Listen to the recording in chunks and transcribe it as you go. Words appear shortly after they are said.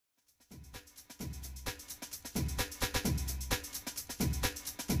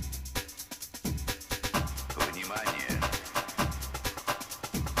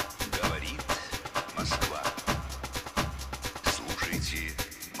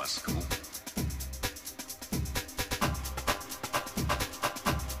Москву.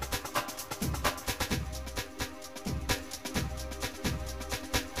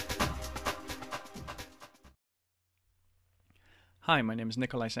 Hi, my name is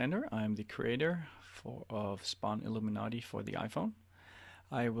Nikolai Sander. I'm the creator of Spawn Illuminati for the iPhone.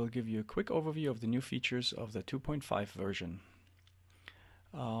 I will give you a quick overview of the new features of the 2.5 version.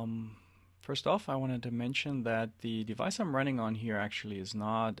 First off, I wanted to mention that the device I'm running on here actually is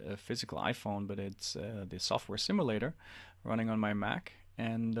not a physical iPhone, but it's the software simulator running on my Mac.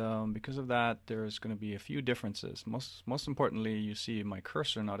 And because of that, there's going to be a few differences. Most importantly, you see my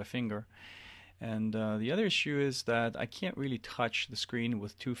cursor, not a finger. And the other issue is that I can't really touch the screen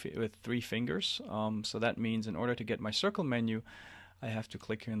with three fingers. So that means in order to get my circle menu, I have to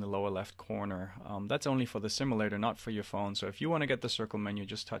click here in the lower left corner. That's only for the simulator, not for your phone. So if you want to get the circle menu,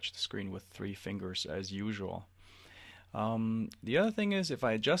 just touch the screen with three fingers as usual. The other thing is if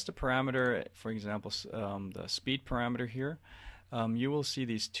I adjust a parameter, for example, the speed parameter here, you will see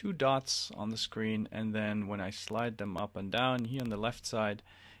these two dots on the screen, and then when I slide them up and down here on the left side,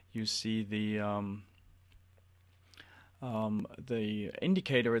 you see the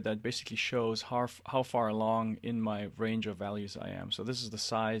indicator that basically shows how far along in my range of values I am. So this is the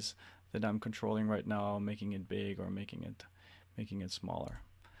size that I'm controlling right now, making it big or making it smaller.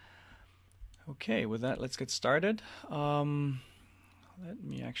 Okay, with that, let's get started. Let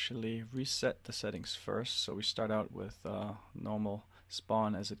me actually reset the settings first. So we start out with normal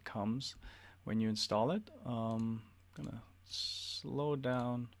Spawn as it comes when you install it. I'm gonna slow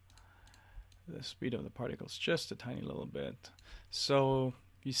down the speed of the particles just a tiny little bit. So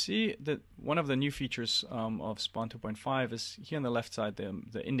you see that one of the new features of Spawn 2.5 is here on the left side,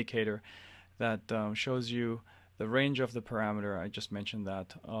 the indicator that shows you the range of the parameter. I just mentioned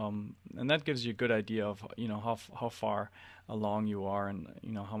that, and that gives you a good idea of how far along you are, and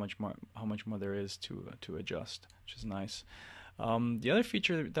how much more there is to adjust, which is nice. The other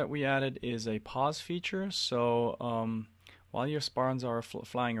feature that we added is a pause feature. So while your spawns are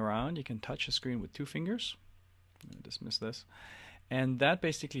flying around, you can touch the screen with two fingers. I'm going to dismiss this. And that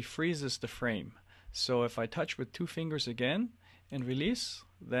basically freezes the frame. So if I touch with two fingers again and release,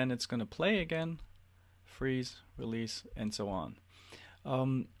 then it's going to play again, freeze, release, and so on.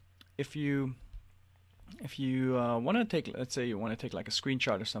 If you want to take, let's say you want to take like a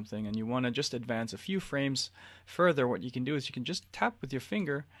screenshot or something, and you want to just advance a few frames further, what you can do is you can just tap with your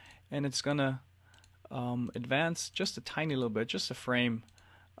finger, and it's going to advance just a tiny little bit, just a frame,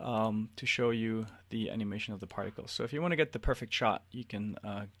 to show you the animation of the particles. So if you want to get the perfect shot, you can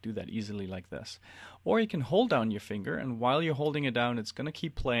do that easily like this. Or you can hold down your finger, and while you're holding it down, it's going to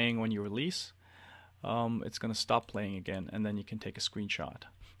keep playing. When you release, it's going to stop playing again, and then you can take a screenshot.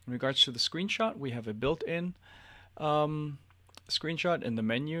 In regards to the screenshot, we have a built-in screenshot in the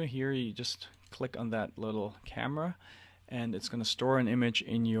menu. Here you just click on that little camera, and it's going to store an image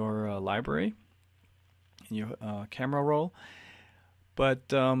in your library, in your camera roll. But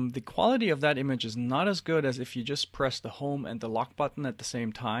the quality of that image is not as good as if you just press the home and the lock button at the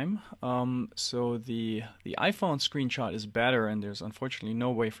same time. So the iPhone screenshot is better, and there's unfortunately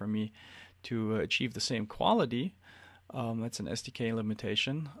no way for me to achieve the same quality. That's an SDK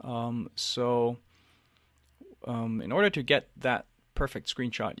limitation. So in order to get that perfect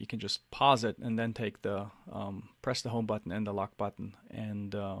screenshot, you can just pause it and then take the press the home button and the lock button,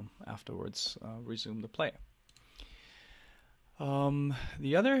 and afterwards resume the play.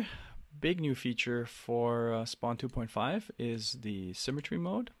 The other big new feature for Spawn 2.5 is the symmetry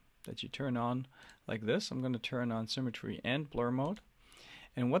mode that you turn on like this. I'm going to turn on symmetry and blur mode.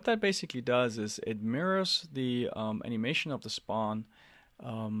 And what that basically does is it mirrors the animation of the spawn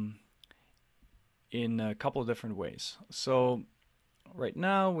in a couple of different ways. So right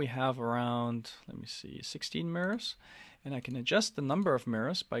now we have around, let me see, 16 mirrors, and I can adjust the number of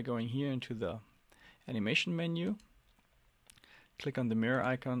mirrors by going here into the animation menu, click on the mirror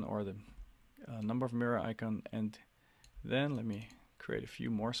icon or the number of mirror icon, and then let me create a few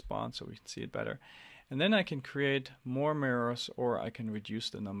more spawns so we can see it better. And then I can create more mirrors, or I can reduce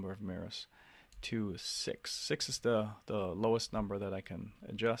the number of mirrors to 6. 6 is the lowest number that I can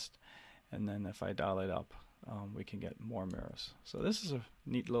adjust. And then if I dial it up, we can get more mirrors. So this is a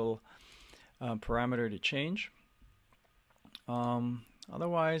neat little parameter to change.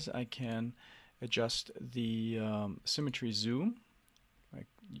 Otherwise, I can adjust the symmetry zoom by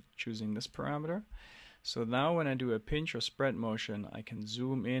choosing this parameter. So now when I do a pinch or spread motion, I can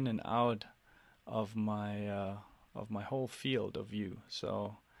zoom in and out of my whole field of view.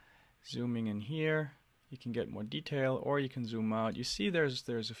 So zooming in here, you can get more detail, or you can zoom out. You see there's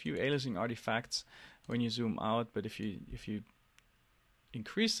a few aliasing artifacts when you zoom out, but if you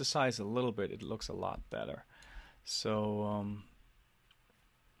increase the size a little bit, it looks a lot better. So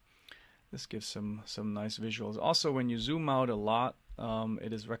this gives some nice visuals. Also, when you zoom out a lot,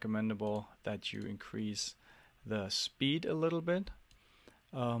 it is recommendable that you increase the speed a little bit.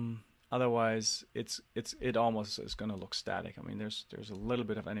 Otherwise, it almost is going to look static. I mean, there's a little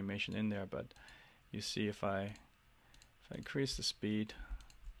bit of animation in there, but you see if I increase the speed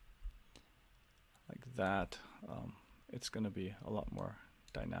like that, it's going to be a lot more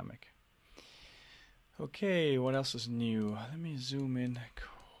dynamic. Okay, what else is new? Let me zoom in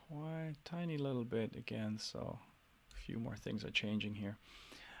quite tiny little bit again, so a few more things are changing here.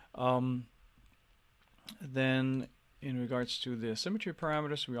 Then in regards to the symmetry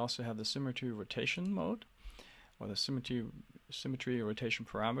parameters, we also have the symmetry rotation mode, or the symmetry rotation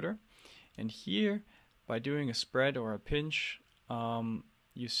parameter. And here, by doing a spread or a pinch,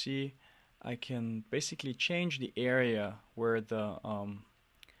 you see I can basically change the area where the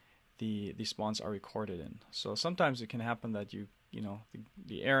spawns are recorded in. So sometimes it can happen that you know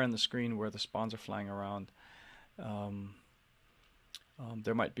the area on the screen where the spawns are flying around, there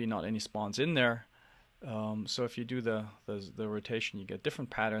might be not any spawns in there. So if you do the rotation, you get different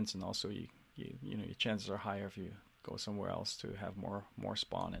patterns, and also you know your chances are higher if you go somewhere else to have more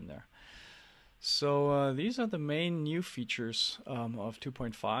spawn in there. So these are the main new features of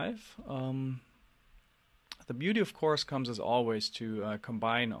 2.5. The beauty, of course, comes as always to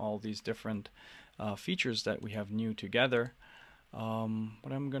combine all these different features that we have new together.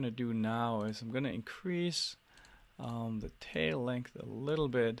 What I'm going to do now is I'm going to increase the tail length a little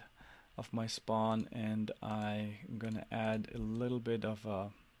bit of my spawn, and I'm going to add a little bit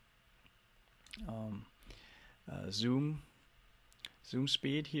of zoom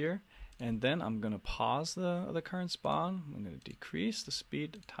speed here. And then I'm going to pause the current spawn. I'm going to decrease the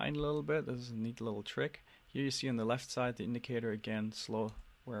speed a tiny little bit. This is a neat little trick. Here you see on the left side the indicator again, slow,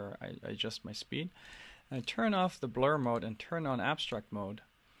 where I adjust my speed. And I turn off the blur mode and turn on abstract mode.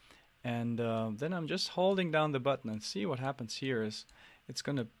 And then I'm just holding down the button, and see what happens here is it's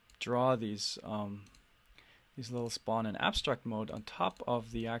going to draw these little spawn in abstract mode on top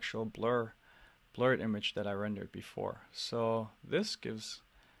of the actual blurred image that I rendered before. So this gives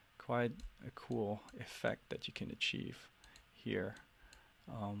quite a cool effect that you can achieve here.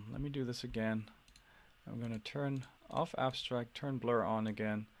 Let me do this again. I'm going to turn off abstract, turn blur on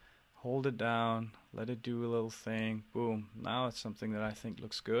again, hold it down, let it do a little thing, boom. Now it's something that I think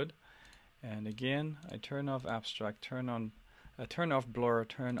looks good. And again, I turn off abstract, turn off blur,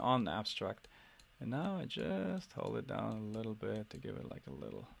 turn on abstract, and now I just hold it down a little bit to give it like a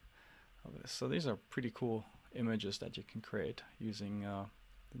little of this. So these are pretty cool images that you can create using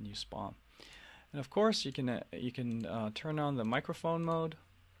the new spawn. And of course you can turn on the microphone mode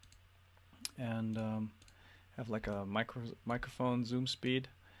and have like a microphone zoom speed.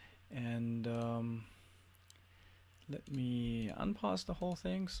 And let me unpause the whole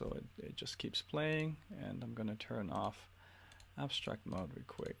thing so it just keeps playing, and I'm gonna turn off abstract mode real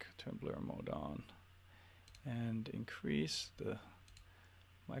quick, turn blur mode on, and increase the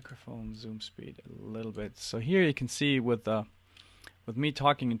microphone zoom speed a little bit. So here you can see with me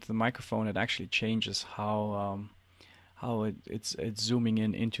talking into the microphone, it actually changes how it's zooming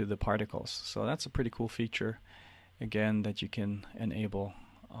into the particles. So that's a pretty cool feature, again, that you can enable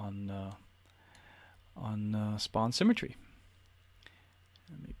on spawn symmetry.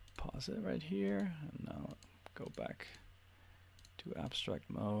 Let me pause it right here, and now go back to abstract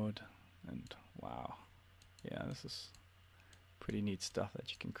mode, and wow, yeah, this is pretty neat stuff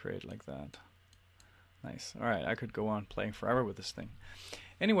that you can create like that. Nice. Alright, I could go on playing forever with this thing.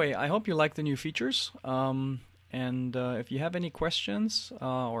 Anyway, I hope you like the new features, and if you have any questions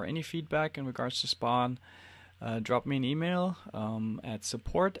or any feedback in regards to Spawn, drop me an email at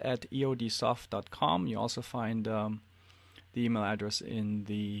support@eodsoft.com. You also find the email address in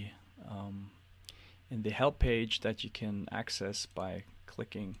the help page that you can access by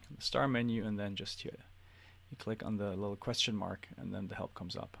clicking the star menu, and then just here you click on the little question mark, and then the help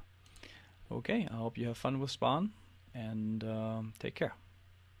comes up. Okay, I hope you have fun with Spawn, and take care.